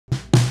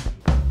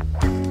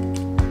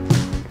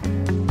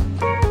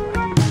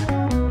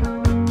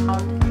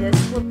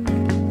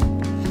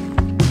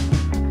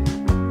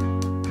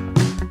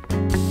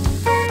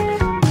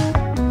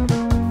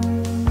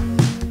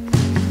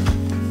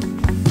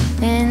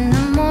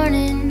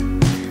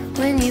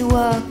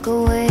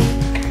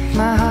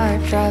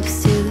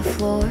drops to the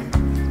floor.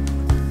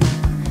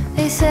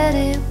 They said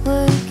it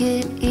would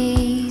get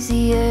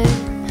easier,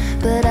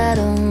 but I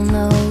don't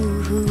know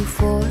who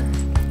for.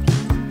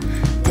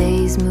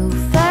 Days move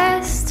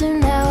faster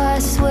now, I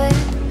swear.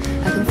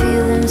 I can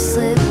feel them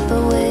slip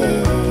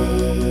away.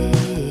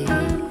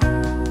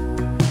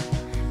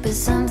 But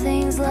some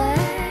things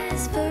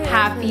last forever.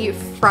 Happy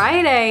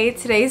Friday!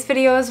 Today's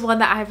video is one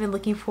that I've been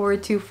looking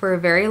forward to for a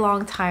very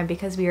long time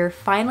because we are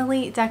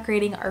finally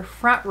decorating our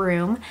front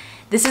room.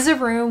 This is a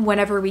room,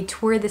 whenever we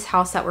toured this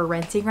house that we're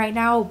renting right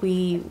now,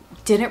 we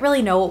didn't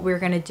really know what we were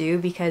going to do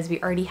because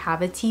we already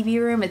have a TV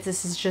room.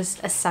 This is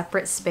just a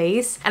separate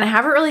space. And I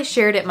haven't really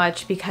shared it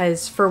much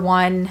because, for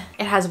one,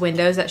 it has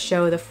windows that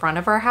show the front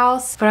of our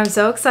house. But I'm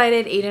so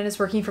excited. Aiden is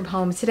working from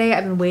home today.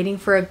 I've been waiting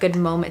for a good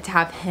moment to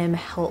have him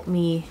help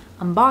me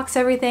unbox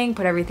everything,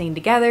 put everything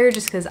together,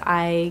 just because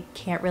I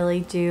can't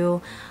really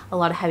do a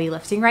lot of heavy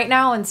lifting right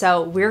now. And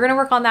so we're gonna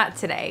work on that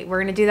today.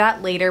 We're gonna do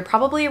that later,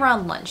 probably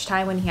around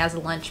lunchtime when he has a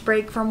lunch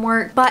break from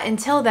work. But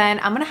until then,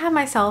 I'm gonna have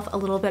myself a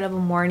little bit of a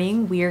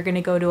morning. We are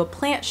gonna go to a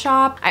plant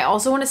shop. I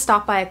also want to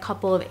stop by a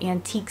couple of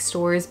antique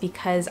stores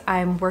because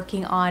I'm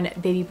working on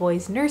baby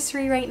boy's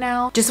nursery right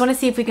now. Just want to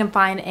see if we can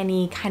find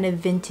any kind of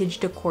vintage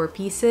decor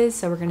pieces.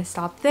 So we're gonna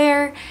stop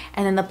there.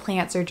 And then the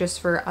plants are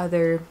just for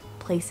other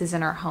places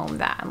in our home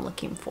that I'm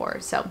looking for.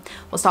 So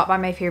we'll stop by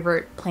my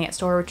favorite plant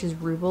store, which is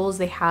Rubel's.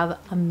 They have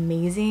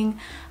amazing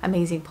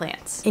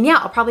plants. And yeah,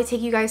 I'll probably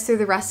take you guys through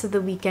the rest of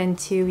the weekend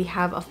too. We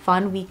have a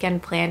fun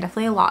weekend planned,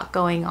 definitely a lot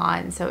going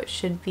on, so it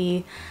should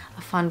be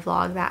a fun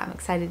vlog that I'm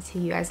excited to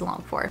take you guys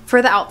along for.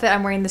 For the outfit,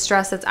 I'm wearing this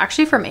dress that's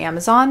actually from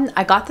Amazon.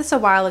 I got this a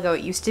while ago.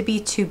 It used to be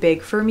too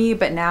big for me,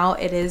 but now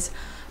it is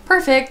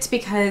perfect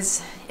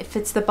because it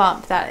fits the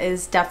bump that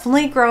is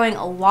definitely growing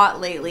a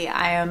lot lately.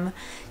 I am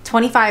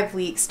 25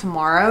 weeks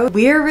tomorrow.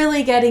 We're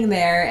really getting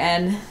there,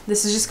 and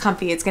this is just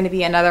comfy. It's gonna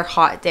be another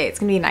hot day. It's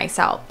gonna be nice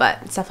out, but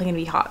it's definitely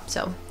gonna be hot.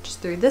 So just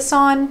threw this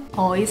on.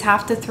 Always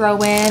have to throw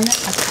in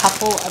a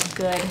couple of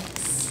good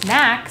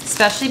snacks,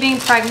 especially being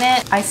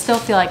pregnant. I still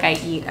feel like I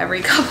eat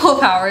every couple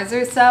of hours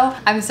or so.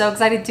 I'm so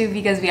excited too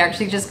because we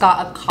actually just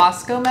got a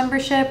Costco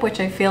membership,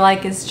 which I feel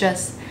like is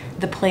just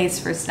the place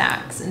for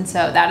snacks. And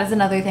so that is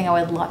another thing I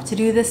would love to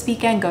do this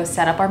weekend, go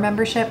set up our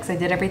membership, because I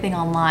did everything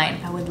online.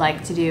 I would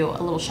like to do a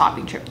little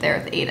shopping trip there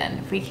with Aiden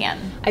if we can.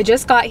 I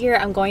just got here.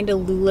 I'm going to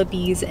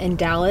Lulabee's in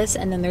Dallas,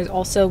 and then there's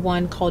also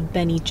one called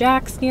Benny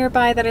Jack's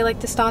nearby that I like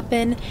to stop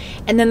in,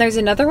 and then there's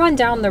another one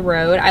down the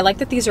road. I like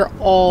that these are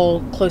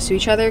all close to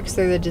each other because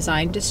they're the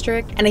design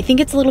district, and I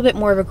think it's a little bit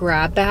more of a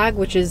grab bag,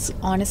 which is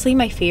honestly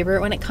my favorite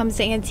when it comes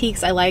to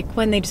antiques. I like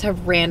when they just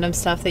have random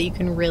stuff that you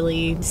can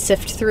really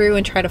sift through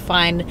and try to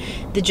find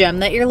the gem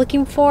that you're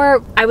looking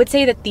for. I would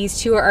say that these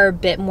two are a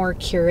bit more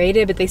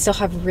curated, but they still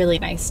have really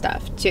nice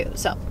stuff too.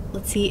 So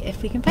let's see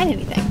if we can find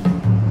anything.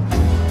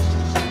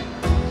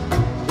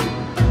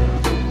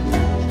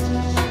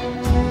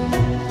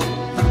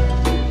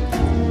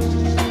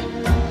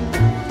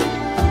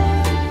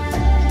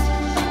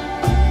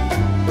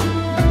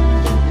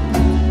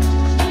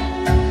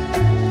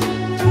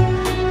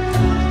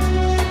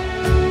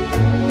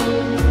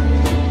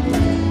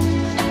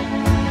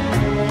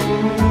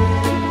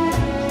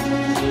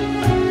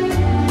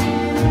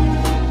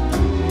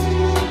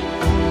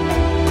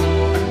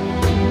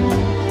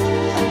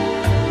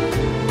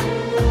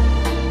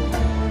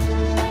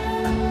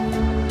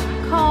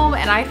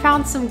 I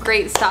found some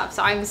great stuff,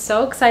 so I'm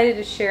so excited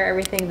to share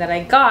everything that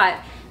I got.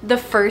 The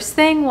first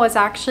thing was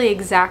actually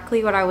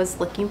exactly what I was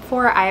looking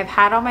for. I have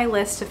had on my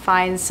list to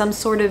find some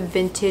sort of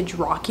vintage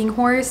rocking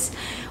horse,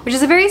 which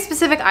is a very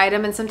specific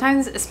item, and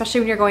sometimes,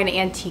 especially when you're going to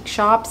antique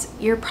shops,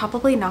 you're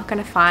probably not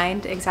going to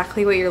find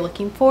exactly what you're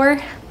looking for.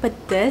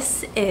 But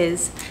this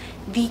is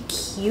the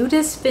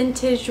cutest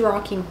vintage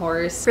rocking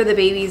horse for the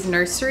baby's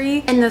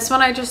nursery, and this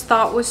one I just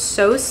thought was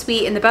so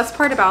sweet. And the best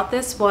part about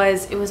this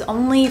was it was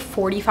only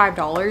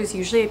 $45.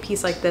 Usually a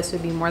piece like this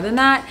would be more than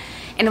that,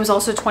 and it was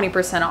also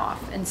 20%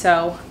 off, and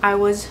so I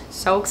was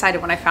so excited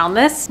when I found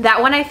this.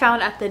 That one I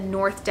found at the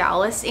North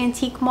Dallas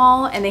Antique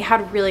Mall, and they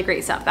had really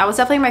great stuff. That was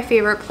definitely my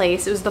favorite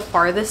place. It was the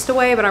farthest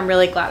away, but I'm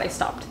really glad I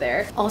stopped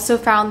there. Also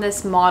found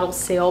this model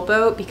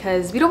sailboat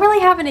because we don't really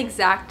have an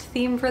exact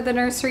theme for the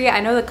nursery. I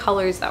know the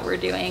colors that we're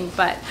doing,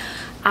 but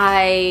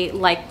I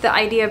like the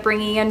idea of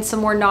bringing in some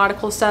more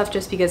nautical stuff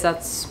just because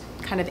that's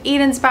kind of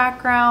Aiden's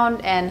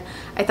background, and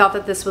I thought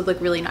that this would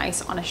look really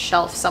nice on a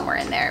shelf somewhere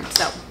in there.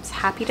 So I was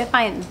happy to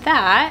find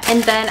that.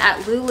 And then at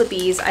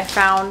Lulabee's, I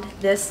found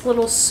this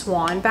little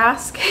swan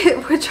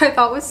basket, which I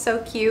thought was so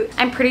cute.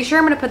 I'm pretty sure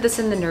I'm gonna put this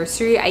in the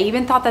nursery. I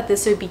even thought that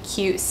this would be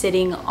cute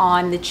sitting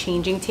on the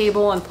changing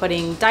table and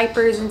putting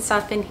diapers and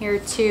stuff in here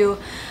too.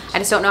 I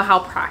just don't know how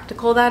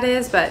practical that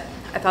is, but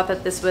I thought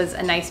that this was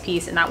a nice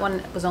piece, and that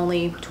one was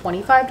only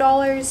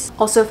 $25.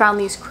 Also found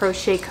these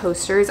crochet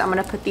coasters. I'm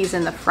gonna put these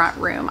in the front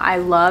room. I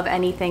love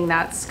anything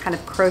that's kind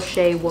of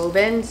crochet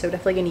woven, so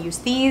definitely gonna use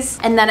these.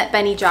 And then at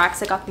Benny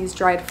Jack's, I got these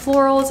dried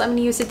florals I'm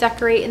gonna use to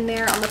decorate in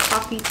there on the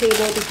coffee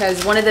table,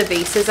 because one of the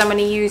vases I'm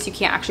gonna use, you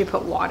can't actually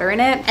put water in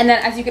it. And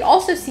then as you can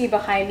also see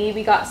behind me,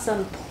 we got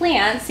some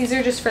plants. These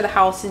are just for the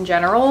house in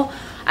general.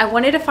 I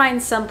wanted to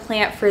find some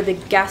plant for the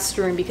guest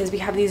room because we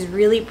have these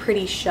really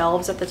pretty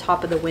shelves at the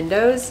top of the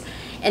windows.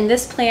 And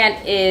this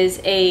plant is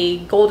a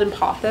golden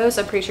pothos.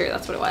 I'm pretty sure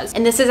that's what it was.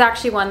 And this is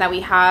actually one that we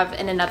have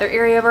in another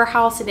area of our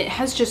house, and it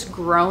has just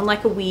grown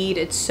like a weed.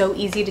 It's so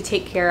easy to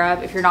take care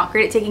of. If you're not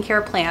great at taking care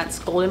of plants,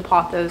 golden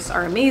pothos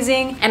are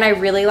amazing. And I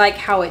really like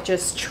how it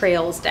just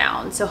trails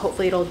down. So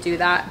hopefully it'll do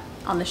that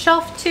on the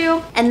shelf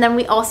too. And then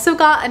we also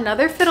got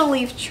another fiddle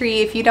leaf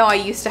tree. If you know, I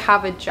used to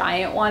have a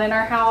giant one in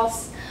our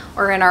house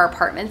or in our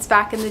apartments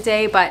back in the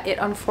day, but it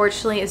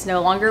unfortunately is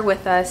no longer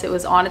with us. It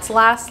was on its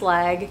last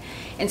leg.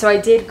 And so I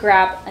did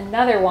grab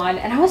another one,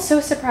 and I was so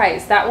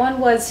surprised. That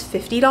one was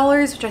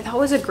 $50, which I thought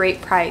was a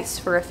great price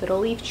for a fiddle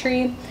leaf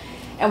tree.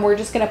 And we're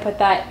just gonna put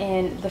that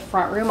in the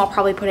front room. I'll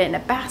probably put it in a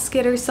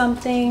basket or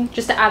something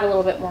just to add a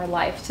little bit more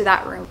life to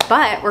that room.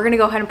 But we're gonna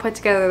go ahead and put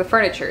together the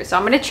furniture. So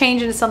I'm gonna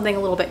change into something a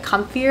little bit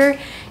comfier,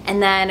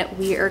 and then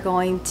we are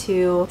going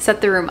to set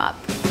the room up.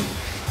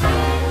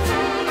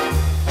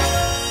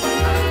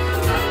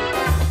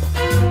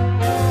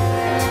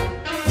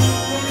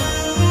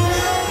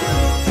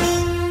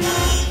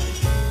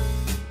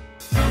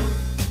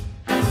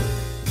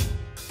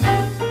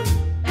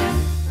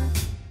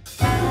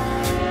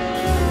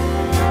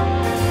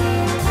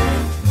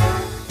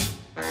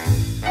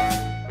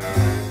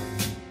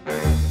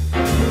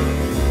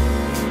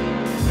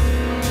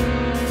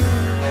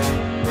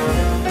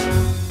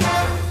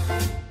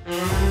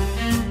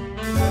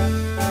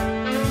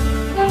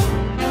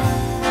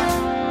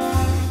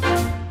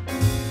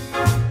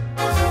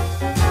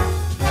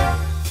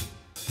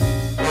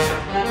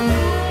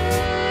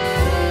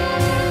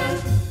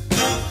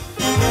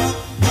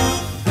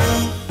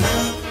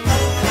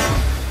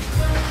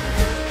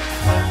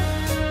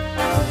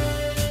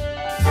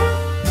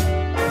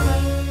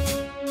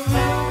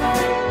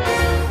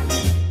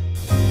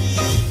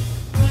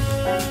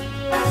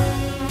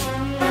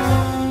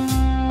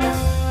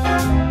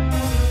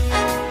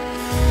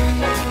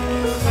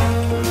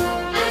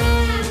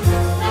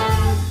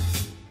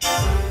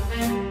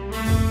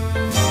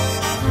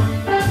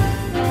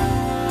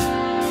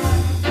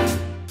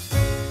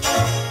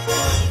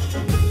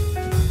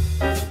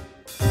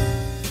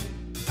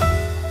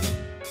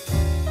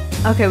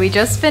 Okay, we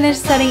just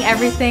finished setting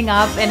everything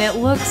up, and it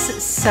looks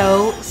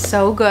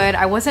so good.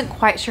 I wasn't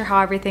quite sure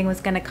how everything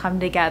was gonna come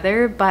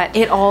together, but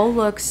it all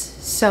looks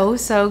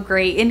so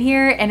great in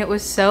here, and it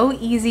was so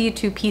easy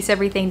to piece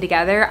everything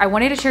together. I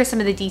wanted to share some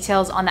of the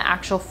details on the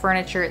actual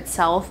furniture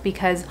itself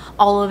because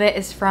all of it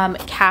is from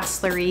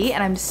Castlery,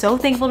 and I'm so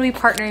thankful to be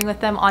partnering with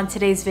them on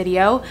today's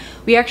video.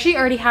 We actually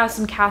already have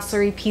some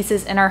Castlery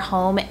pieces in our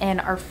home in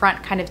our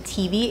front kind of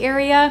TV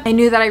area. I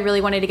knew that I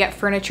really wanted to get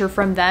furniture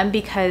from them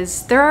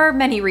because there are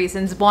many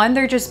reasons. One,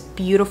 they're just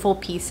beautiful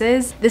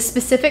pieces. The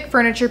specific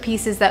furniture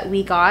pieces that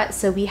we got,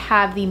 so we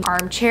have the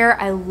armchair.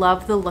 I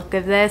love the look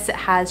of this. It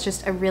has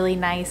just a really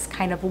nice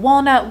kind of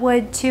walnut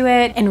wood to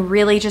it and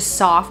really just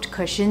soft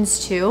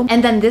cushions too.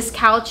 And then this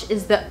couch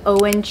is the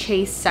Owen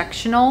Chase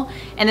sectional,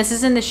 and this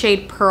is in the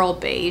shade Pearl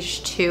Beige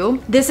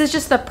too. This is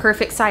just the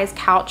perfect size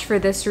couch for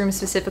this room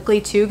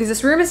specifically too, because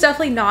this room is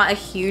definitely not a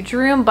huge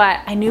room, but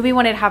I knew we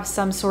wanted to have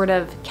some sort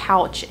of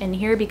couch in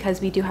here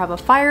because we do have a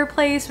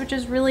fireplace, which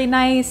is really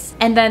nice.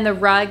 And then the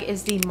rug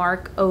is the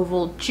Mark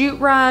Oval jute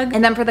rug.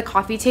 And then for the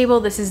coffee table,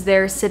 this is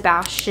their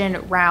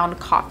Sebastian round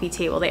coffee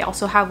table. They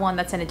also have one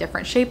that's in a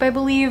different shape, I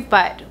believe,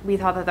 but we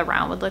thought that the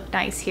round would look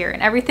nice here.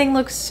 And everything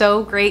looks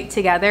so great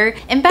together.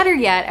 And better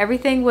yet,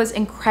 everything was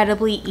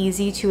incredibly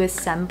easy to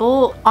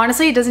assemble.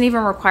 Honestly, it doesn't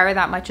even require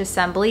that much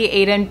assembly.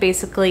 Aiden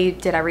basically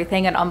did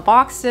everything and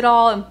unboxed it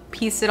all and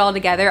pieced it all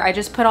together. I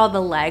just put all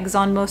the legs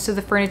on most of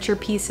the furniture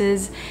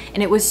pieces,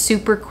 and it was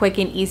super quick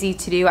and easy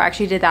to do. I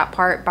actually did that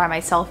part by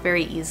myself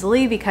very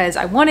easily because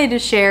I wanted to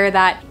share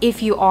that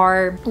if you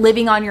are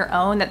living on your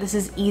own, that this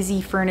is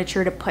easy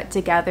furniture to put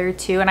together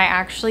too. And I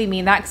actually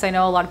mean that because I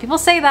know a lot of people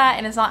say that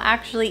and it's not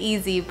actually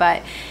easy,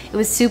 but it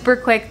was super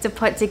quick to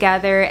put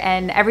together,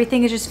 and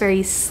everything is just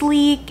very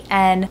sleek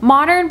and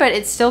modern, but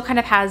it still kind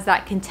of has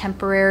that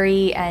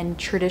contemporary and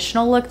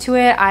traditional look to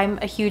it. I'm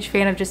a huge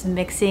fan of just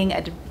mixing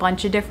a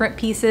bunch of different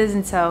pieces,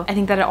 and so I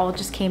think that it all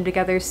just came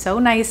together so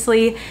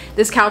nicely.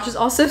 This couch is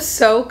also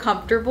so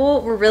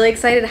comfortable. We're really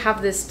excited to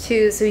have this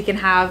too, so we can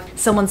have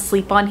someone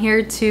sleep on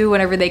here too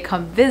whenever they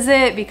come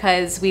visit,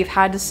 because we've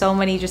had so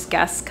many just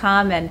guests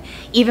come, and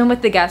even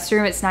with the guest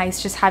room, it's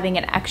nice just having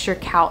an extra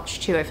couch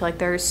too too. I feel like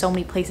there are so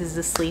many places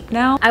to sleep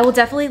now. I will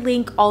definitely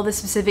link all the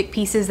specific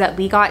pieces that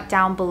we got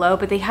down below,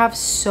 but they have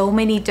so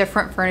many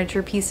different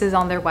furniture pieces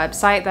on their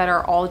website that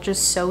are all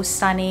just so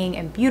stunning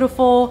and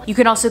beautiful. You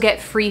can also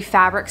get free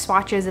fabric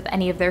swatches of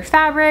any of their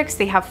fabrics.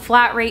 They have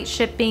flat rate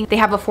shipping. They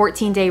have a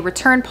 14-day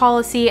return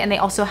policy, and they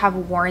also have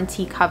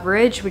warranty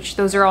coverage, which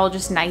those are all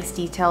just nice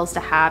details to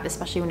have,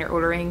 especially when you're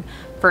ordering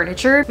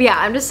furniture. But yeah,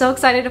 I'm just so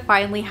excited to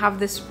finally have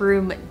this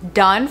room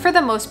done. For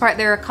the most part,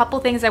 there are a couple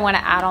things I want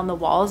to add on the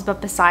walls,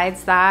 but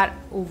besides that,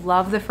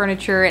 love the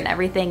furniture and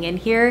everything in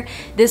here.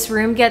 This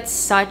room gets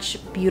such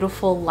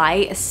beautiful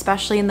light,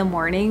 especially in the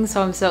morning,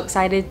 so I'm so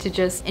excited to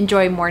just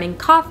enjoy morning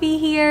coffee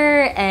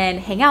here and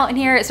hang out in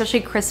here,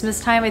 especially Christmas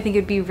time. I think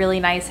it'd be really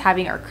nice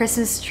having our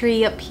Christmas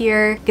tree up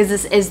here because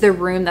this is the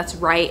room that's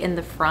right in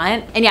the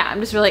front. And yeah, I'm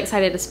just really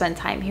excited to spend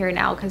time here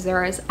now because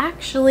there is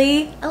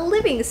actually a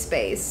living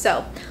space.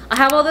 So I'll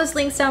have all those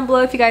links down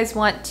below if you guys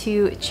want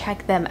to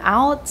check them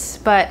out,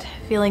 but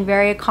feeling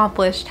very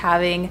accomplished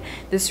having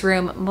this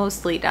room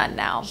mostly done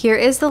now. Here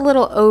is the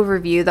little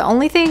overview. The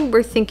only thing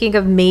we're thinking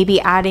of maybe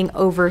adding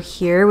over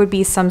here would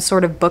be some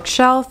sort of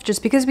bookshelf,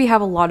 just because we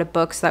have a lot of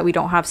books that we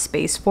don't have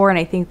space for, and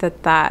I think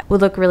that that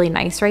would look really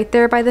nice right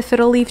there by the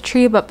fiddle leaf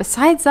tree. But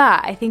besides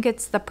that, I think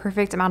it's the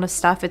perfect amount of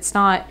stuff. It's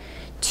not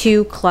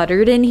too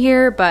cluttered in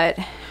here, but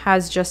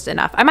has just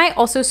enough. I might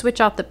also switch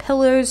out the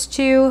pillows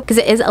too, because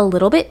it is a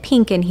little bit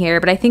pink in here,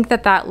 but I think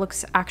that that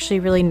looks actually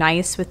really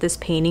nice with this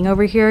painting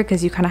over here,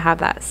 because you kind of have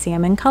that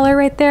salmon color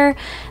right there.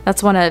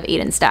 That's one of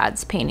Aiden's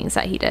dad's paintings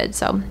that he did,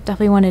 so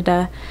definitely wanted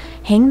to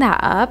hang that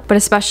up. But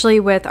especially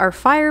with our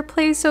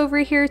fireplace over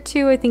here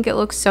too, I think it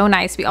looks so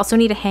nice. We also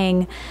need to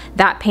hang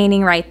that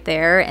painting right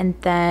there, and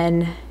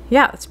then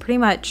yeah, that's pretty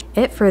much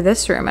it for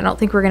this room. I don't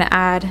think we're gonna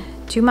add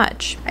too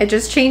much. I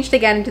just changed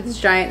again into this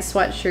giant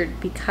sweatshirt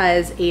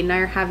because Aiden and I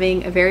are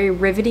having a very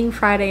riveting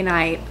Friday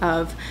night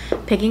of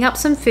picking up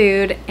some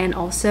food and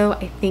also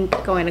I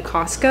think going to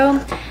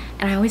Costco.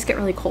 And I always get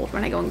really cold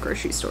when I go in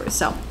grocery stores,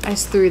 so I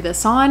just threw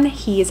this on.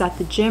 He is at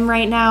the gym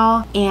right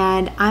now,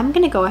 and I'm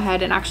gonna go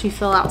ahead and actually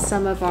fill out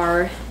some of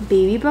our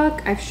baby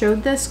book. I've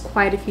showed this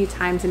quite a few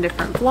times in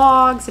different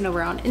vlogs and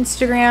over on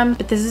Instagram,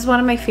 but this is one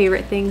of my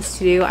favorite things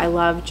to do. I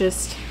love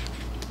just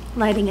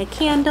lighting a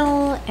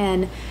candle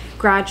and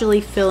gradually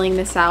filling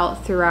this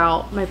out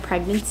throughout my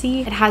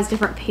pregnancy. It has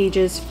different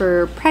pages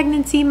for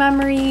pregnancy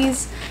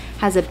memories,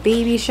 has a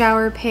baby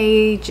shower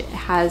page, it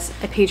has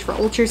a page for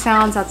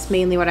ultrasounds. That's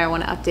mainly what I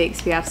want to update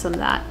because we have some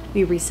that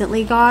we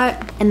recently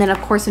got. And then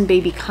of course when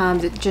baby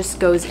comes, it just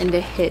goes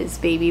into his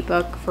baby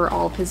book for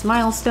all of his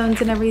milestones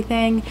and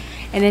everything.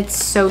 And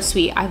it's so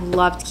sweet. I've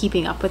loved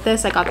keeping up with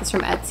this. I got this from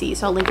Etsy,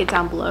 so I'll link it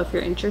down below if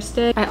you're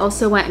interested. I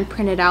also went and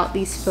printed out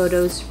these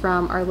photos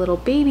from our little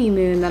baby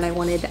moon that I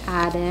wanted to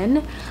add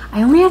in.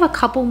 I only have a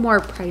couple more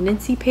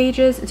pregnancy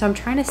pages, and so I'm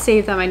trying to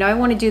save them. I know I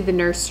want to do the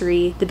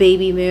nursery, the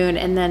baby moon,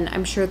 and then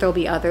I'm sure there'll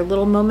be other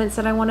little moments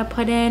that I want to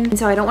put in. And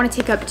so I don't want to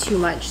take up too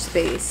much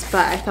space,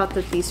 but I thought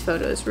that these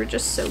photos were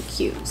just so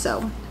cute.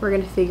 So we're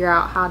going to figure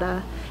out how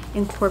to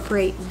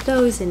incorporate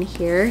those in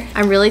here.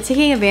 I'm really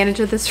taking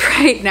advantage of this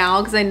right now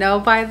because I know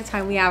by the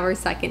time we have our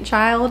second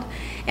child,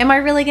 am I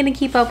really going to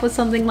keep up with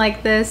something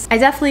like this? I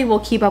definitely will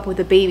keep up with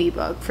the baby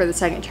book for the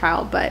second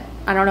child, but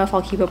I don't know if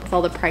I'll keep up with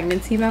all the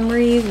pregnancy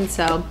memories, and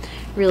so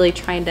really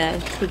trying to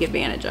take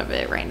advantage of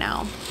it right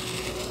now.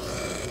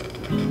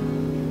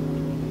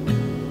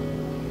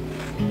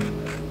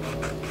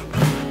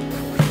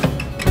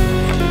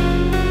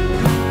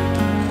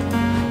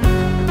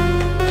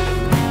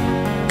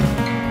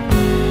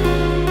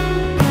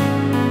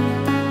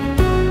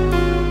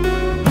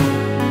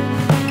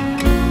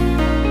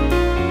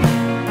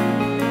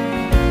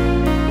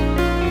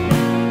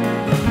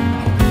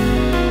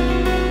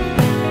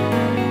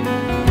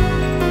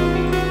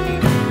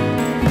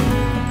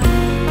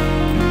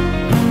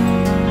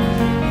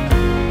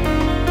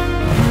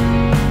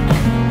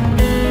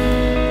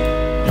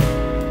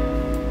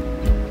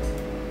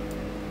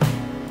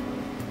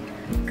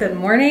 Good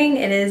morning.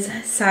 It is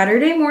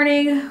Saturday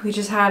morning. We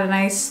just had a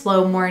nice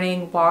slow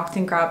morning, walked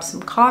and grabbed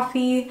some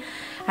coffee.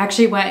 I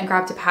actually went and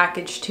grabbed a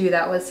package too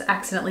that was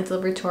accidentally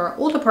delivered to our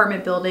old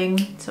apartment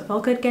building, so it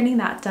felt good getting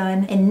that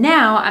done. And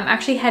now I'm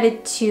actually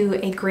headed to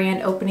a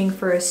grand opening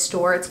for a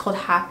store. It's called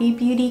Happy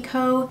Beauty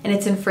Co. and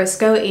it's in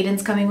Frisco.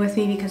 Aiden's coming with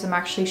me because I'm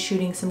actually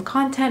shooting some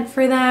content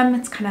for them.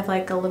 It's kind of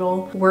like a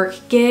little work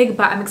gig,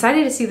 but I'm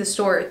excited to see the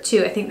store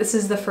too. I think this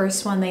is the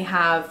first one they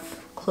have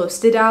close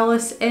to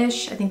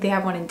Dallas-ish. I think they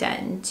have one in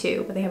Denton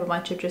too, but they have a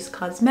bunch of just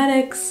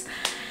cosmetics,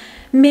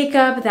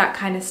 makeup, that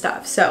kind of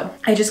stuff. So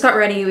I just got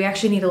ready. We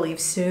actually need to leave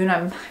soon.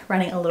 I'm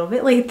running a little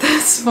bit late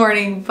this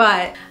morning,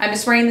 but I'm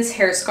just wearing this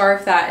hair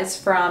scarf that is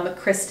from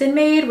Kristen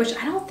Made, which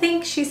I don't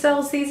think she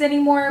sells these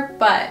anymore,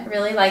 but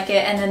really like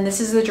it. And then this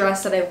is the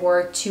dress that I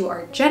wore to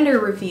our gender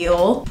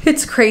reveal.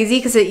 It's crazy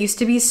because it used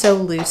to be so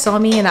loose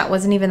on me and that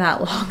wasn't even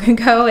that long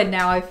ago, and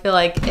now I feel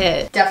like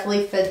it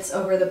definitely fits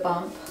over the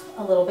bump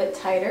a little bit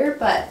tighter,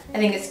 but I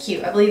think it's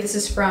cute. I believe this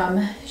is from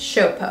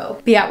Shopo.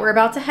 But yeah, we're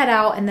about to head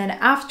out, and then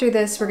after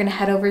this, we're gonna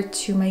head over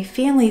to my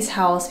family's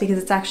house because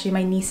it's actually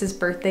my niece's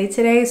birthday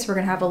today, so we're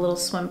gonna have a little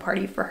swim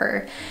party for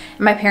her.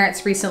 And my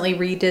parents recently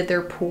redid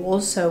their pool,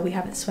 so we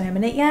haven't swam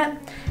in it yet,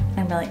 and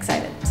I'm really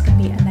excited. It's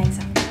gonna be a nice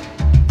outing.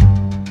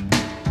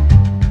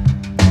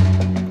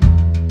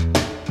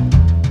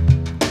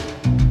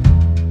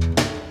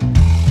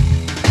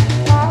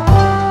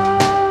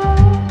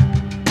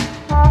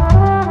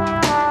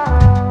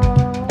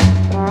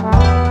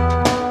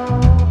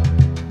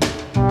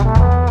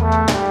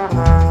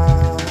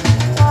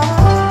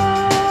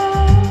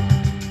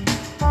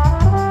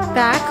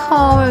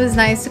 It was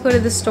nice to go to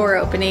the store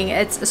opening.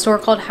 It's a store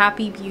called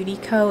Happy Beauty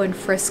Co. in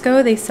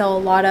Frisco. They sell a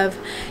lot of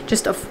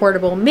just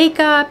affordable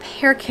makeup,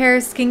 hair care,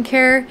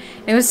 skincare.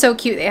 And it was so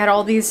cute. They had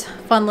all these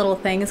fun little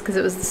things because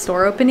it was the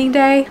store opening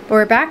day. But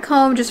we're back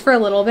home just for a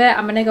little bit.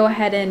 I'm gonna go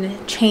ahead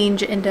and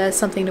change into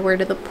something to wear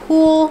to the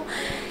pool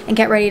and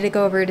get ready to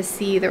go over to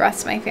see the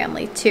rest of my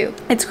family too.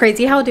 It's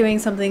crazy how doing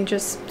something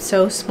just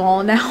so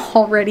small now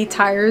already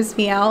tires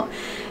me out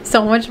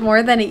so much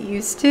more than it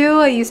used to.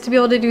 I used to be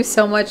able to do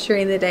so much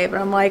during the day,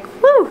 but I'm like,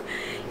 whoo,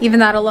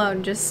 even that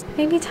alone just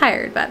made me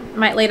tired. But I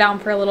might lay down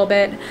for a little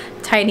bit,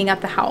 tidying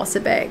up the house a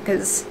bit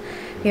because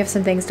we have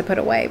some things to put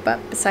away.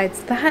 But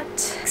besides that,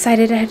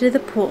 excited to head to the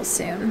pool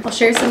soon. I'll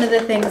share some of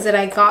the things that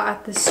I got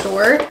at the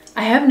store.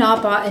 I have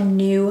not bought a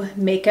new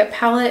makeup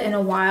palette in a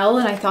while,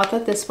 and I thought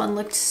that this one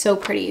looked so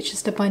pretty. It's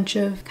just a bunch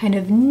of kind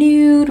of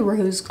nude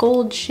rose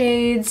gold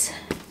shades.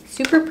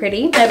 Super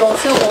pretty. I've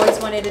also always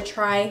wanted to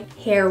try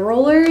hair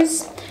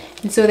rollers.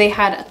 And so they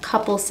had a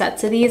couple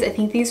sets of these. I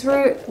think these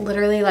were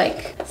literally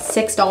like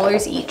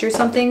 $6 each or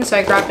something. So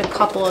I grabbed a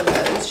couple of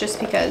those just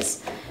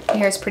because my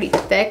hair is pretty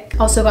thick.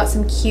 Also got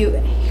some cute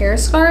hair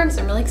scarves.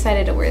 I'm really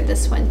excited to wear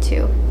this one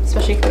too,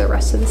 especially for the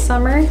rest of the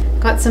summer.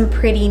 Got some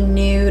pretty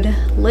nude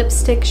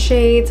lipstick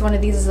shades. One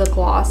of these is a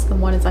gloss, the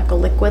one is like a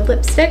liquid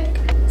lipstick.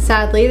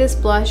 Sadly, this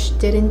blush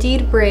did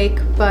indeed break,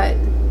 but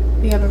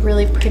we have a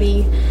really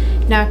pretty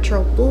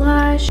natural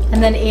blush.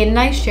 And then Aiden and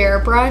I share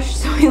a brush,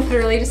 so we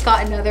literally just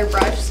got another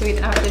brush so we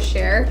didn't have to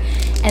share.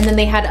 And then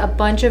they had a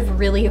bunch of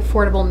really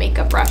affordable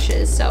makeup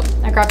brushes, so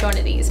I grabbed one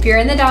of these. If you're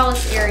in the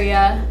Dallas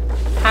area,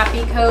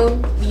 Happy Co.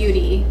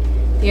 Beauty,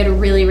 they had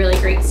really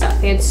great stuff.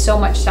 They had so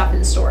much stuff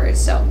in stores,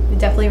 so I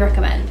definitely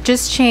recommend.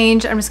 Just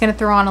changed. I'm just gonna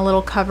throw on a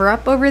little cover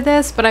up over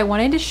this, but I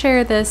wanted to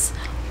share this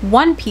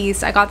one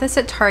piece. I got this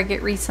at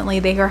Target recently.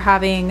 They are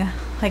having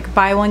like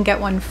buy one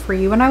get one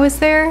free when I was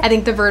there. I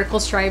think the vertical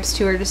stripes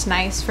too are just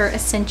nice for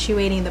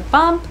accentuating the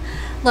bump.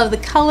 Love the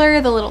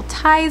color, the little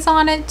ties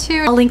on it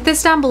too. I'll link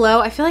this down below.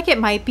 I feel like it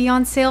might be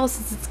on sale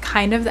since it's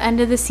kind of the end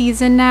of the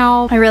season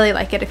now. I really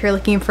like it if you're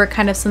looking for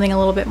kind of something a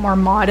little bit more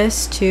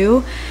modest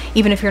too,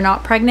 even if you're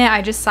not pregnant.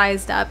 I just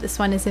sized up. This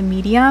one is a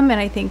medium and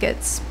I think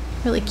it's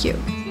really cute.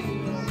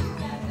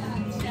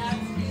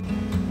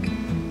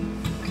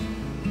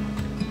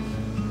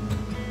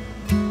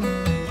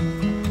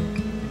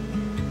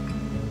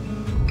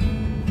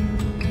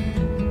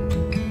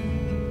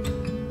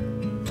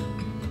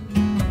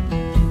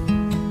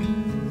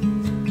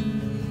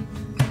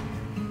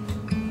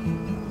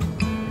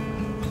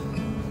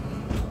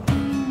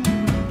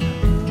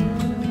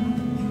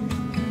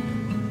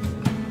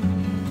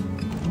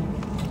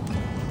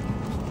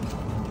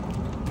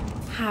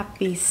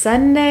 Happy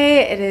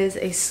Sunday. It is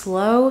a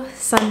slow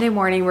Sunday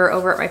morning. We're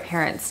over at my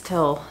parents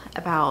till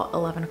about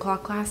 11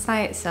 o'clock last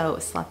night, so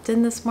slept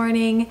in this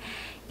morning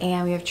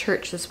and we have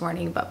church this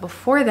morning. But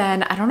before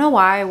then, I don't know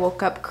why I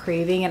woke up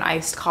craving an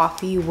iced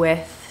coffee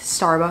with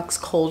Starbucks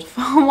cold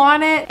foam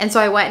on it. And so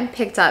I went and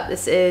picked up,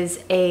 this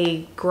is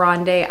a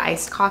grande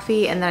iced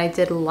coffee, and then I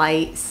did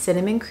light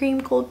cinnamon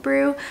cream cold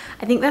brew.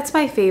 I think that's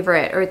my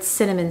favorite, or it's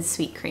cinnamon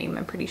sweet cream,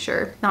 I'm pretty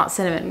sure. Not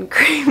cinnamon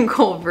cream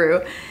cold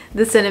brew,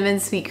 the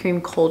cinnamon sweet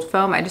cream cold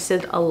foam. I just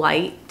did a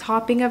light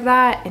topping of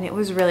that and it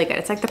was really good.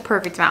 It's like the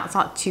perfect amount. It's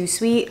not too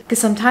sweet because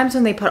sometimes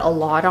when they put a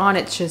lot on,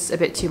 it's just a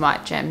bit too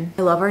much. And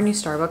I love our new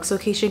Starbucks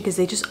location because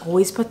they just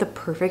always put the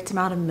perfect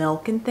amount of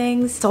milk in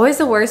things. It's always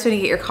the worst when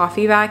you get your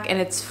coffee back and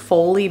it's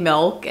fully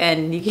milk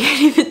and you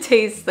can't even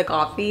taste the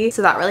coffee.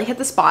 So that really hit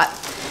the spot.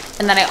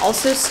 And then I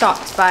also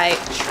stopped by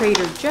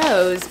Trader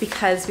Joe's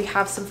because we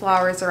have some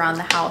flowers around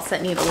the house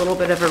that need a little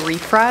bit of a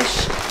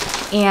refresh.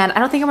 And I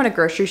don't think I'm gonna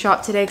grocery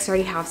shop today because I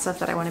already have stuff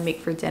that I wanna make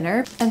for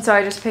dinner. And so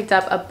I just picked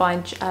up a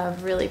bunch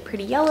of really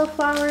pretty yellow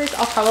flowers.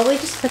 I'll probably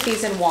just put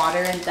these in water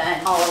and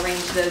then I'll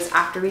arrange those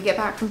after we get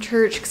back from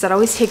church because that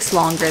always takes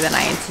longer than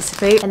I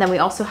anticipate. And then we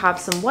also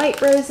have some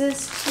white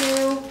roses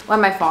too.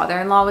 When my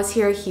father-in-law was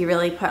here, he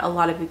really put a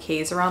lot of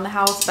bouquets around the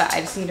house, but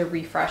I just need to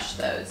refresh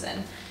those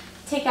and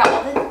take out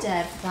all the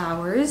dead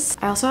flowers.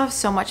 I also have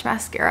so much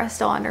mascara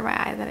still under my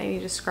eye that I need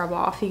to scrub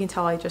off. You can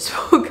tell I just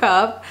woke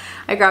up.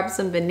 I grabbed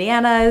some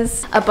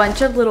bananas, a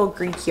bunch of little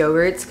Greek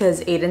yogurts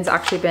because Aiden's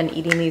actually been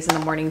eating these in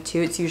the morning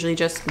too. It's usually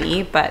just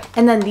me,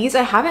 and then these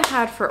I haven't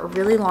had for a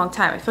really long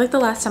time. I feel like the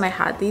last time I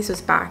had these was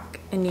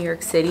back in New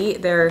York City.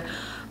 They're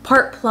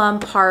part plum,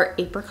 part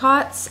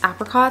apricots.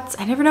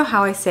 I never know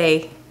how I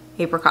say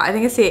Apricot. I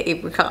think I say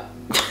apricot.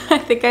 I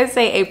think I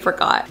say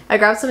apricot. I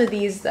grabbed some of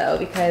these though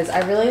because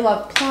I really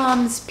love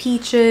plums,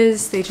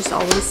 peaches. They just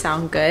always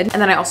sound good.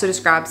 And then I also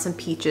just grabbed some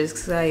peaches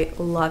because I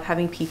love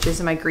having peaches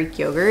in my Greek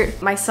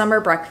yogurt. My summer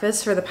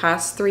breakfast for the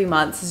past 3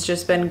 months has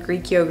just been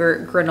Greek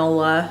yogurt,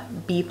 granola,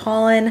 bee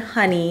pollen,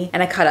 honey,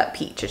 and a cut up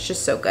peach. It's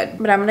just so good.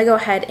 But I'm gonna go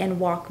ahead and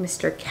walk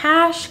Mr.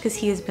 Cash because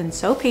he has been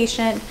so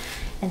patient.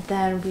 And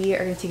then we are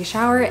gonna take a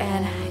shower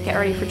and get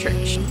ready for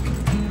church.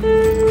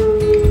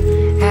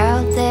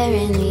 Out there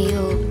in the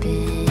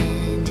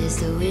open,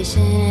 just a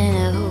wishing and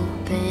a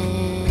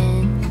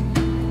hoping.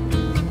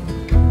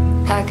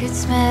 I could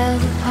smell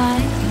the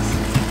pines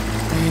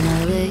when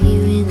I let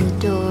you in the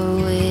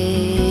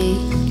doorway.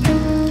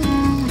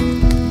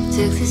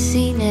 Took the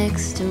seat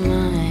next to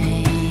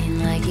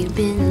mine like you'd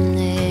been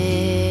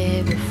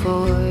there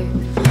before.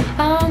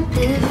 I'm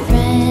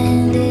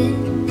befriended.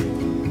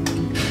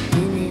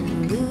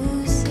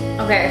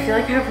 Okay, I feel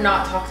like I have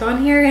not talked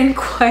on here in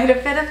quite a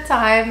bit of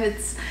time.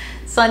 It's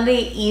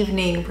Sunday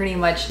evening pretty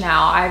much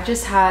now. I've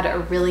just had a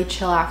really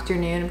chill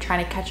afternoon. I'm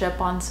trying to catch up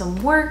on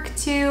some work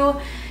too,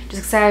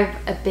 just because I have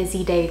a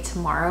busy day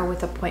tomorrow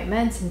with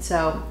appointments, and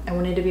so I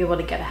wanted to be able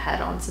to get ahead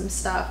on some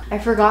stuff. I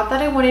forgot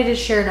that I wanted to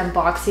share an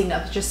unboxing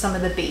of just some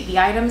of the baby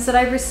items that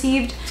I've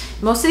received.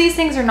 Most of these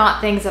things are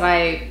not things that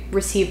I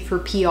received for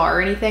PR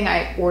or anything.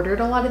 I ordered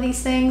a lot of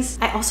these things.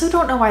 I also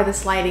don't know why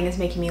this lighting is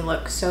making me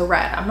look so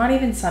red. I'm not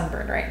even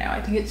sunburned right now.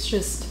 I think it's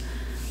just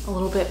a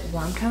little bit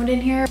warm toned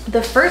in here.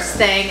 The first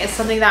thing is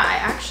something that I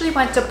actually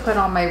went to put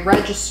on my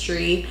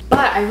registry,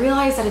 but I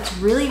realized that it's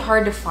really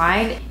hard to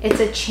find. It's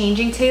a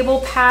changing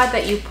table pad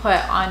that you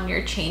put on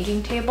your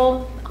changing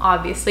table.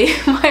 Obviously,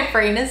 my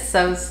brain is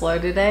so slow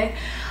today.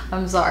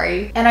 I'm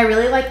sorry. And I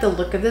really like the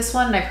look of this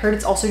one, and I've heard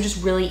it's also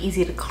just really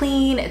easy to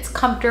clean. It's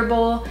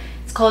comfortable.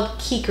 It's called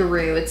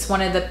Kikaroo. It's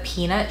one of the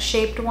peanut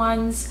shaped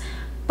ones,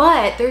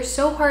 but they're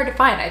so hard to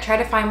find. I tried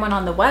to find one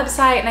on the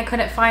website and I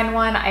couldn't find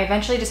one. I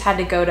eventually just had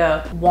to go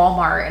to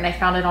Walmart, and I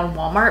found it on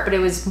Walmart, but it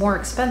was more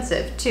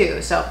expensive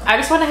too. So I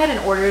just went ahead and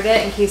ordered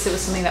it in case it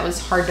was something that was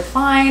hard to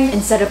find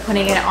instead of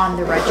putting it on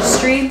the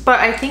registry. But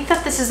I think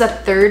that this is a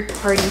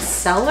third-party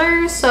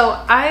seller,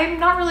 so I'm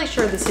not really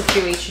sure the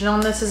situation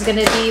on this is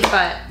gonna be,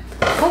 but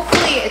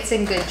hopefully it's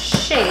in good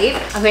shape.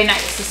 Okay,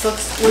 nice. This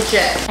looks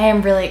legit. I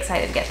am really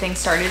excited to get things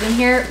started in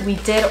here. We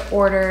did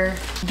order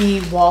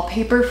the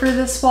wallpaper for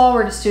this wall.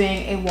 We're just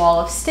doing a wall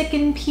of stick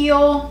and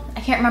peel.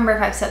 I can't remember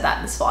if I've said that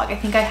in this vlog. I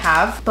think I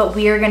have. But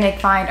we are gonna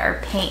find our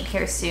paint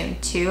here soon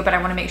too, but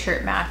I wanna make sure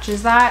it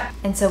matches that.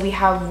 And so we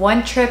have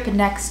one trip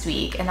next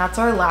week, and that's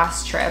our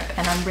last trip.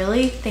 And I'm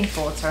really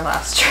thankful it's our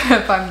last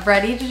trip. I'm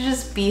ready to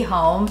just be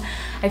home.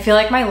 I feel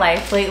like my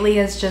life lately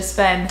has just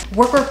been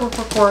work, work, work,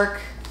 work,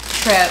 work,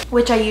 trip,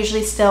 which I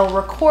usually still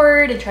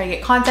record and try to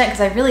get content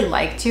because I really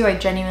like to. I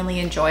genuinely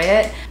enjoy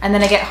it. And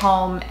then I get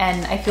home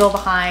and I feel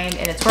behind,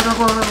 and it's work, work,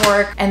 work, work,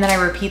 work, and then I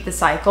repeat the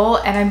cycle.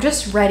 And I'm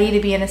just ready to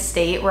be in a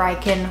state where I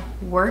can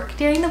work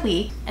during the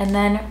week and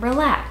then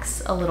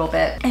relax a little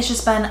bit. It's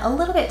just been a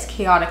little bit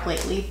chaotic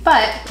lately,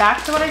 but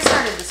back to what I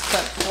started this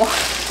clip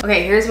for.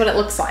 Okay, here's what it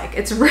looks like.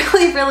 It's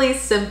really, really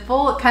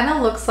simple. It kind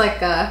of looks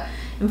like a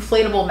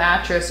inflatable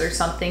mattress or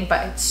something,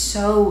 but it's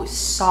so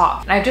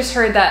soft. And I've just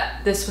heard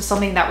that this was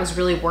something that was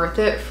really worth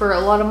it for a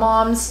lot of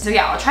moms. So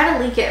yeah, I'll try to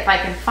link it if I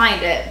can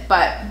find it,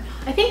 but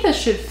I think this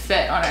should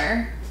fit on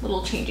our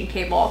little changing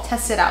table. I'll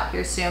test it out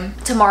here soon.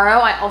 Tomorrow,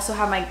 I also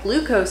have my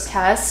glucose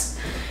test,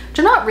 which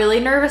I'm not really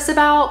nervous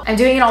about. I'm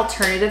doing an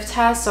alternative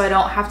test, so I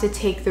don't have to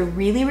take the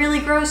really, really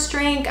gross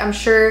drink. I'm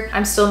sure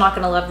I'm still not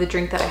gonna love the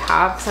drink that I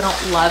have because I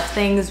don't love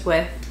things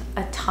with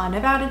a ton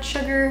of added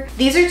sugar.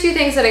 These are two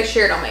things that I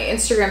shared on my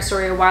Instagram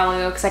story a while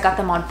ago because I got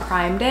them on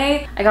Prime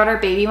Day. I got our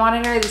baby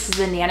monitor. This is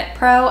the Nanit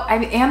Pro. I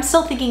am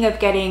still thinking of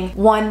getting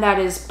one that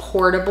is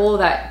portable,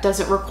 that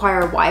doesn't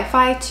require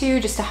Wi-Fi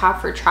too, just to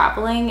have for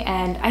traveling.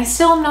 And I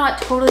still am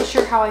not totally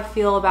sure how I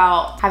feel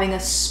about having a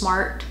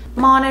smart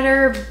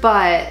monitor,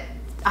 but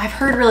I've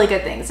heard really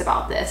good things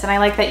about this, and I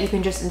like that you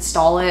can just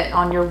install it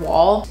on your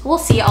wall. We'll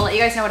see. I'll let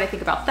you guys know what I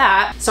think about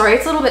that. Sorry,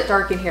 it's a little bit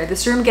dark in here.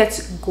 This room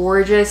gets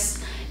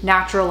gorgeous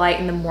natural light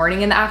in the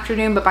morning and the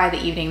afternoon, but by the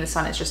evening the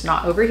sun is just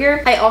not over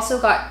here. I also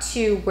got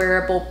 2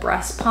 wearable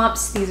breast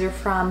pumps. These are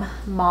from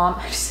Mom.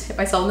 I just hit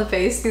myself in the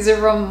face. These are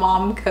from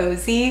Mom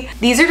Cozy.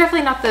 These are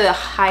definitely not the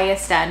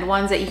highest end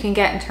ones that you can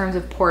get in terms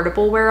of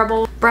portable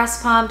wearable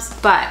breast pumps,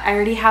 but I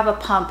already have a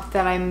pump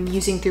that I'm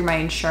using through my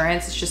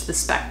insurance. It's just the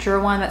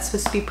Spectra one that's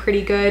supposed to be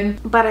pretty good,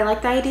 but I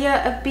like the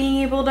idea of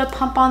being able to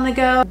pump on the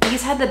go.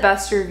 These had the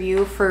best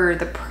review for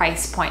the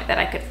price point that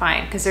I could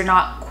find because they're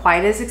not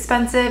quite as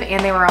expensive,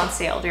 and they were on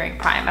sale during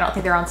Prime. I don't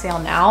think they're on sale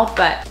now,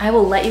 but I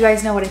will let you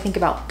guys know what I think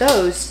about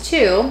those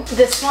too.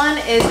 This one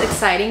is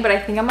exciting, but I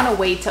think I'm gonna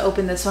wait to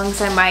open this one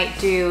because I might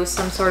do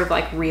some sort of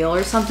like reel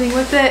or something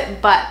with it.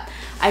 But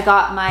I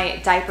got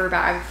my diaper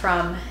bag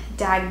from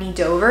Dagny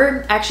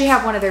Dover. I actually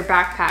have one of their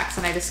backpacks,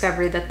 and I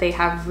discovered that they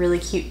have really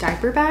cute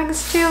diaper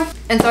bags too.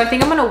 And so I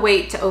think I'm gonna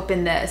wait to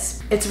open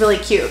this. It's really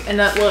cute and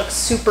it looks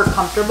super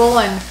comfortable,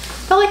 and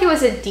felt like it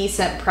was a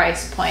decent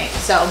price point.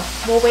 So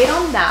we'll wait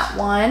on that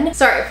one.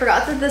 Sorry, I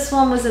forgot that this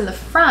one was in the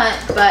front,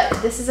 but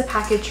this is a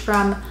package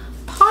from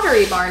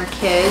Pottery Barn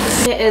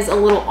Kids. It is a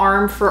little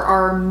arm for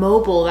our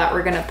mobile that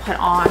we're gonna put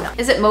on.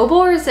 Is it mobile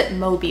or is it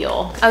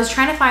mobile? I was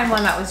trying to find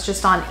one that was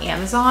just on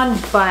Amazon,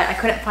 but I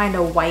couldn't find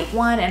a white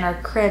one, and our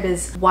crib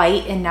is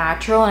white and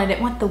natural, and I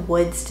didn't want the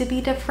woods to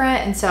be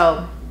different, and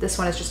so this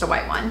one is just a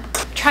white one.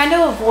 Trying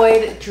to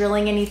avoid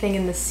drilling anything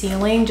in the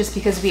ceiling just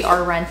because we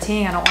are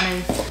renting. I don't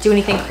want to do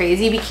anything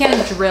crazy. We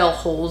can drill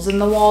holes in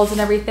the walls and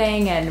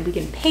everything, and we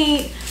can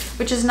paint,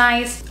 which is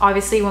nice.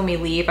 Obviously when we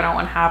leave, I don't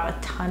want to have a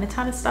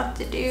ton of stuff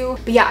to do.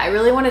 But yeah, I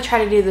really want to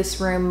try to do this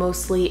room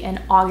mostly in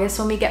August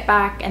when we get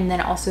back, and then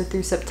also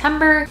through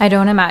September. I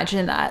don't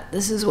imagine that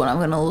this is what I'm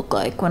going to look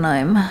like when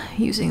I'm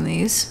using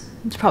these.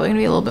 It's probably gonna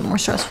be a little bit more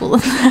stressful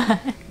than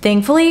that.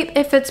 Thankfully,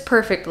 it fits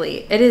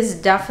perfectly. It is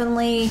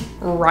definitely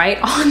right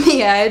on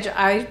the edge.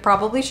 I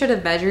probably should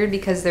have measured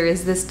because there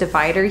is this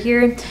divider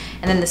here, and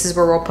then this is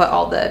where we'll put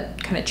all the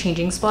kind of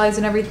changing supplies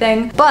and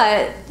everything.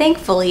 But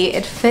thankfully,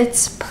 it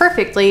fits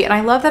perfectly, and I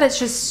love that it's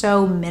just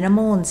so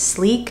minimal and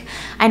sleek.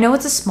 I know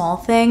it's a small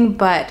thing,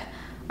 but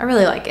I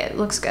really like it. It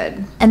looks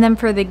good. And then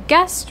for the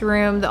guest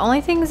room, the only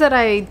things that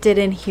I did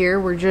in here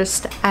were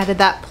just added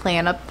that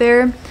plant up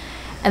there.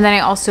 And then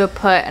I also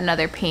put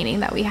another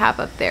painting that we have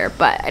up there,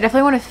 but I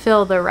definitely want to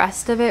fill the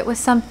rest of it with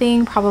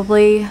something,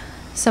 probably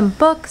some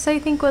books I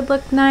think would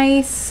look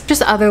nice.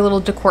 Just other little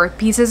decor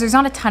pieces. There's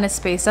not a ton of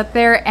space up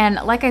there, and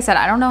like I said,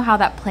 I don't know how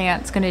that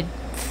plant's gonna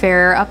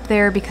fare up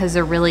there because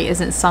there really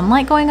isn't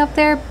sunlight going up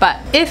there, but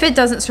if it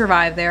doesn't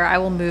survive there, I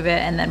will move it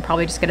and then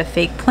probably just get a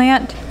fake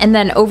plant. And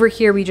then over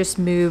here, we just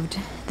moved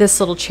this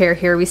little chair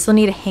here. We still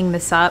need to hang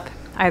this up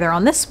either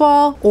on this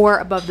wall or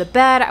above the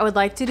bed. I would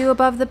like to do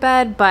above the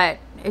bed, but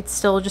it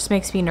still just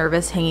makes me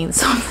nervous hanging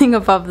something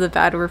above the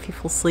bed where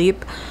people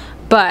sleep.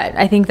 But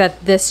I think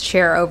that this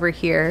chair over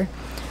here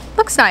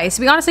looks nice.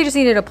 We honestly just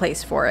needed a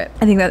place for it.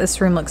 I think that this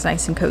room looks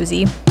nice and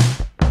cozy.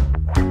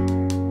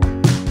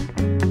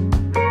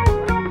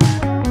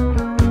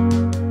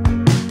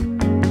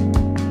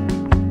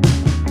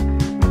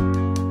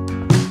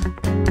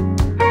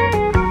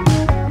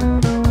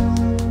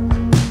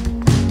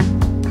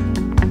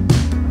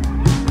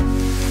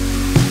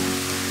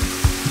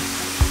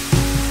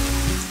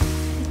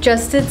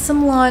 Just did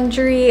some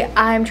laundry.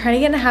 I'm trying to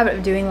get in the habit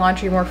of doing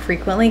laundry more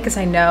frequently because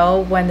I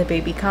know when the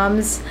baby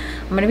comes,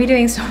 I'm gonna be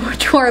doing so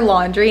much more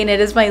laundry, and it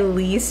is my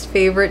least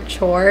favorite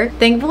chore.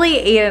 Thankfully,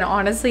 Aiden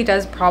honestly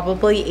does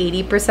probably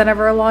 80% of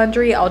our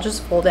laundry. I'll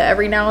just fold it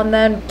every now and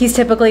then. He's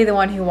typically the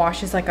one who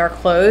washes like our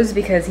clothes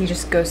because he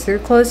just goes through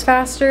clothes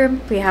faster.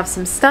 We have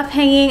some stuff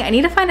hanging. I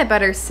need to find a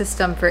better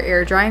system for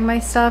air drying my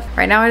stuff.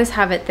 Right now I just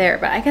have it there,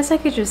 but I guess I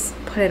could just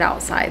put it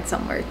outside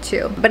somewhere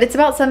too. But it's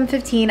about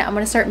 7:15. I'm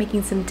gonna start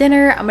making some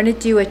dinner. I'm gonna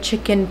do a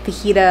chicken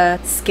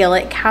fajita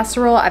skillet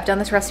casserole. I've done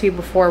this recipe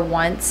before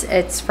once.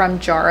 It's from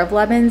Jar of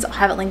Lemons. I'll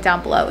have it linked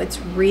down below. It's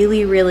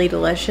really, really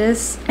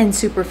delicious and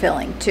super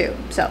filling too.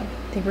 So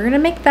I think we're gonna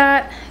make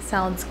that.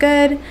 Sounds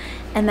good.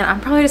 And then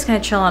I'm probably just gonna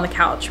chill on the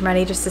couch. I'm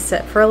ready just to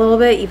sit for a little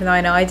bit, even though I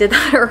know I did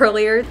that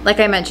earlier. Like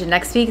I mentioned,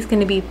 next week is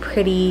gonna be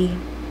pretty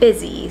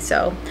busy.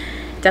 So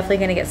definitely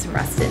gonna get some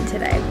rest in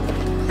today.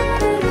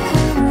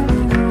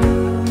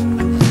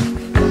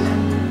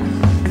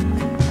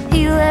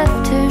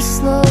 Left her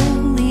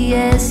slowly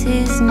as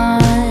his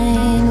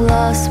mind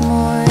lost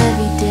more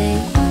every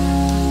day.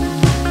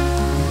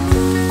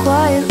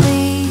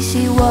 Quietly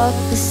she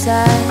walked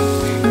beside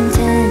and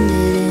tended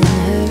in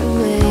her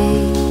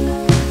way.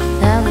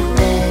 Now the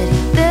bed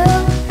he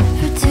built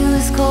for two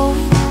is cold,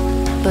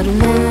 but her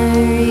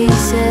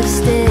memories have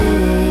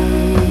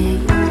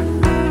stayed.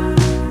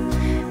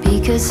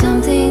 Because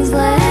some things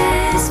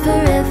last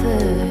forever.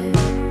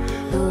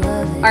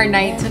 Our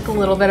night took a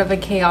little bit of a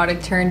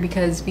chaotic turn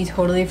because we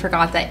totally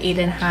forgot that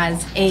Aiden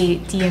has a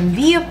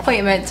DMV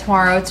appointment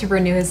tomorrow to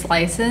renew his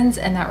license,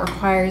 and that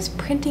requires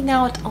printing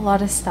out a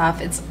lot of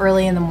stuff. It's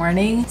early in the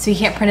morning, so you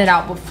can't print it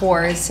out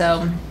before,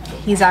 so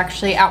he's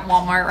actually at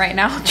Walmart right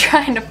now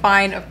trying to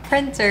find a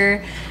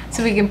printer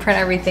so we can print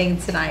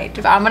everything tonight.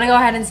 But I'm gonna go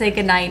ahead and say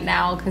goodnight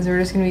now because we're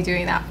just gonna be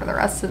doing that for the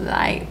rest of the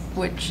night,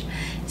 which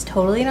is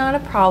totally not a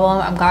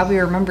problem. I'm glad we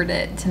remembered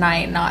it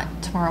tonight, not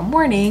tomorrow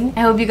morning.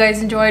 I hope you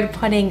guys enjoyed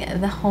putting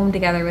the home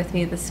together with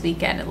me this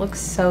weekend. It looks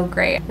so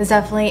great. It was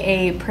definitely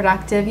a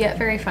productive yet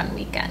very fun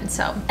weekend.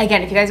 So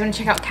again, if you guys want to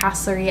check out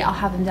Castlery, I'll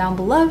have them down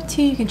below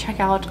too. You can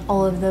check out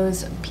all of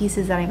those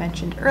pieces that I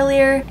mentioned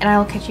earlier, and I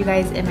will catch you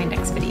guys in my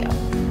next video.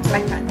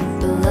 Bye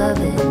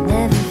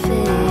friends.